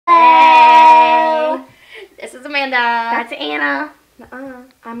Amanda. That's Anna.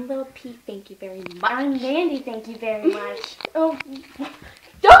 I'm Little Pete. Thank you very much. I'm Mandy. Thank you very much. Oh,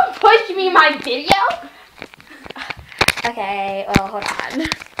 don't push me in my video. Okay, well, hold on.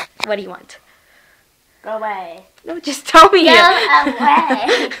 What do you want? Go away. No, just tell me. Go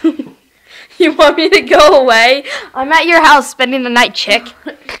away. You want me to go away? I'm at your house spending the night, chick.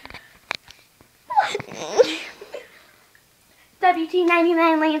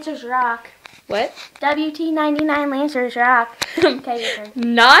 WT99 Lancers rock. What? WT99 Lancers rock. Okay, your turn.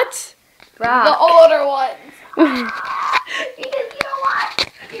 Not Rock. the older ones. Because you know what?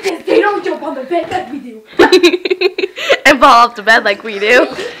 Because they don't jump on the bed like we do. And fall off the bed like we do.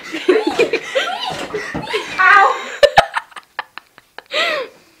 Ow.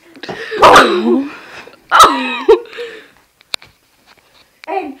 Oh.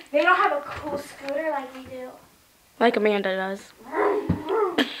 And they don't have a cool scooter like we do. Like Amanda does.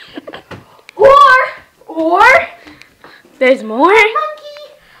 Or There's more. monkey.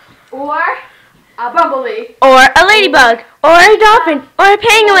 Or a bumblebee. Or a ladybug. Or a dolphin. Or a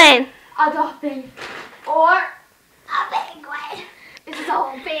penguin. A dolphin. Or a penguin. This is a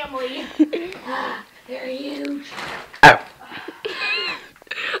whole family. They're huge.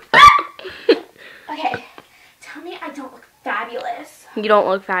 Okay, tell me I don't look fabulous. You don't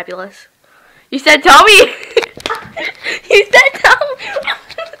look fabulous. You said tell me. You said tell me.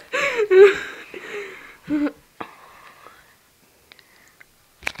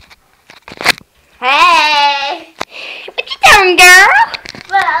 Hey! What you doing, girl?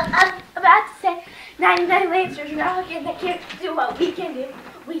 Well, I'm about to say 99 Lancers rock and they can't do what we can do.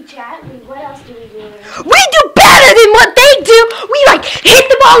 We chat, what else do we do? We do better than what they do. We like hit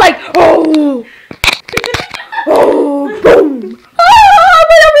the ball like oh, oh, boom. Oh,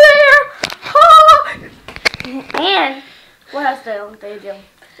 over there. Oh. And what else don't they do?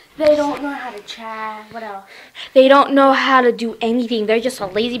 They don't know how to chat. What else? They don't know how to do anything. They're just a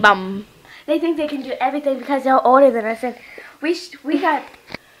lazy bum. They think they can do everything because they're older than us. And we got...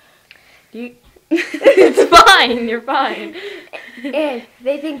 It's fine. You're fine. And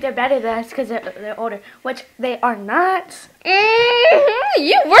they think they're better than us because they're older, which they are not.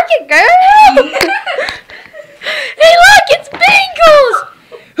 You work it, girl. Hey, look, it's Bengals.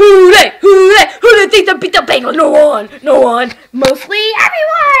 Who they think they beat the Bengals? No one. No one. Mostly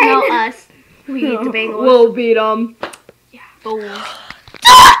everyone. No, us. We beat the Bengals. We'll beat them. Yeah. Boom.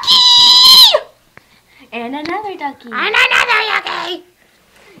 Ducky! And another ducky. And another ducky.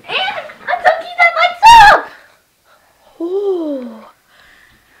 And a ducky that lights up. Oh.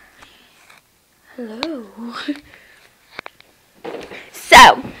 Hello. So,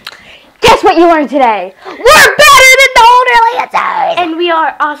 guess what you learned today? We're better than the older Lancers. And we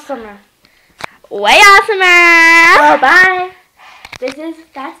are awesomer. Way awesomer. Well, bye.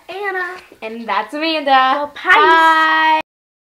 That's Anna. And that's Amanda. Well, bye. Bye.